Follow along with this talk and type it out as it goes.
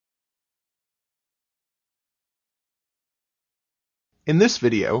In this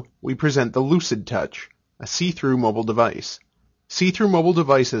video, we present the LucidTouch, a see-through mobile device. See-through mobile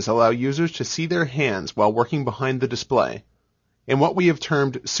devices allow users to see their hands while working behind the display. In what we have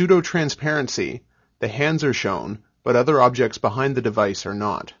termed pseudo-transparency, the hands are shown, but other objects behind the device are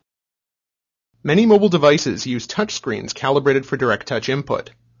not. Many mobile devices use touchscreens calibrated for direct touch input.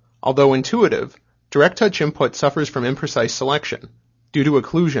 Although intuitive, direct touch input suffers from imprecise selection, due to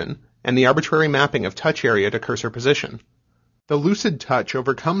occlusion and the arbitrary mapping of touch area to cursor position. The LucidTouch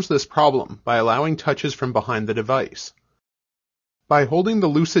overcomes this problem by allowing touches from behind the device. By holding the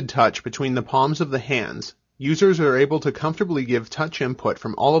LucidTouch between the palms of the hands, users are able to comfortably give touch input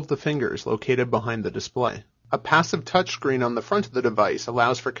from all of the fingers located behind the display. A passive touchscreen on the front of the device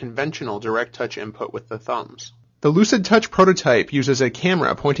allows for conventional direct touch input with the thumbs. The LucidTouch prototype uses a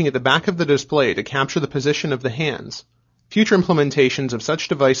camera pointing at the back of the display to capture the position of the hands. Future implementations of such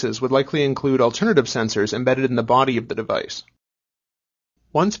devices would likely include alternative sensors embedded in the body of the device.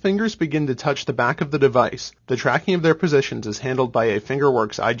 Once fingers begin to touch the back of the device, the tracking of their positions is handled by a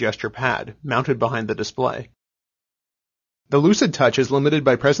FingerWorks eye gesture pad mounted behind the display. The LucidTouch is limited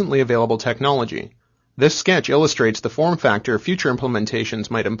by presently available technology. This sketch illustrates the form factor future implementations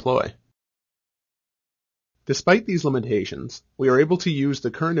might employ. Despite these limitations, we are able to use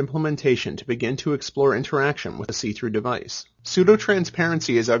the current implementation to begin to explore interaction with a see-through device.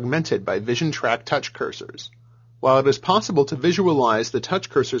 Pseudo-transparency is augmented by vision track touch cursors. While it is possible to visualize the touch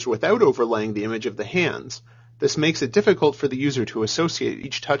cursors without overlaying the image of the hands, this makes it difficult for the user to associate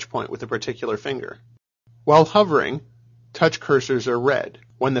each touch point with a particular finger. While hovering, touch cursors are red.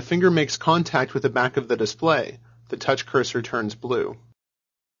 When the finger makes contact with the back of the display, the touch cursor turns blue.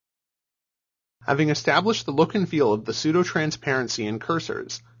 Having established the look and feel of the pseudo-transparency in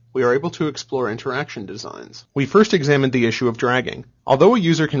cursors, we are able to explore interaction designs. We first examined the issue of dragging. Although a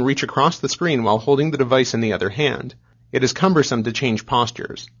user can reach across the screen while holding the device in the other hand, it is cumbersome to change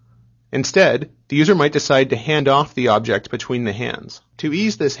postures. Instead, the user might decide to hand off the object between the hands. To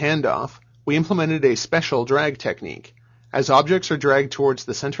ease this handoff, we implemented a special drag technique. As objects are dragged towards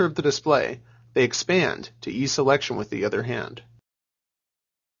the center of the display, they expand to ease selection with the other hand.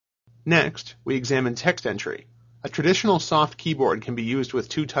 Next, we examined text entry. A traditional soft keyboard can be used with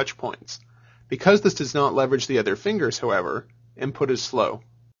 2 touch points. Because this does not leverage the other fingers, however, input is slow.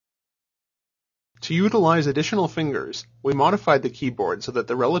 To utilize additional fingers, we modified the keyboard so that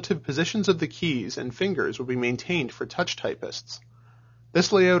the relative positions of the keys and fingers would be maintained for touch typists.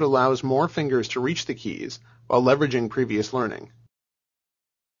 This layout allows more fingers to reach the keys while leveraging previous learning.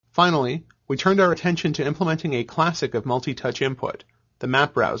 Finally, we turned our attention to implementing a classic of multi-touch input, the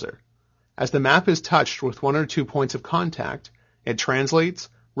map browser. As the map is touched with 1 or 2 points of contact, it translates,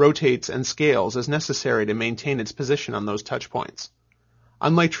 rotates, and scales as necessary to maintain its position on those touch points.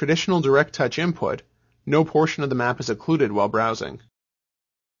 Unlike traditional direct touch input, no portion of the map is occluded while browsing.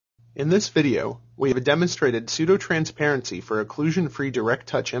 In this video, we have demonstrated pseudo-transparency for occlusion-free direct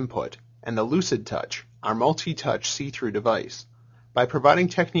touch input and the LucidTouch, our multi-touch see-through device. By providing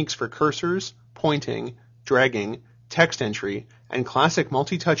techniques for cursors, pointing, dragging, text entry, and classic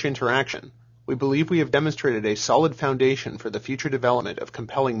multi-touch interaction, we believe we have demonstrated a solid foundation for the future development of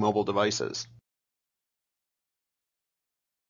compelling mobile devices.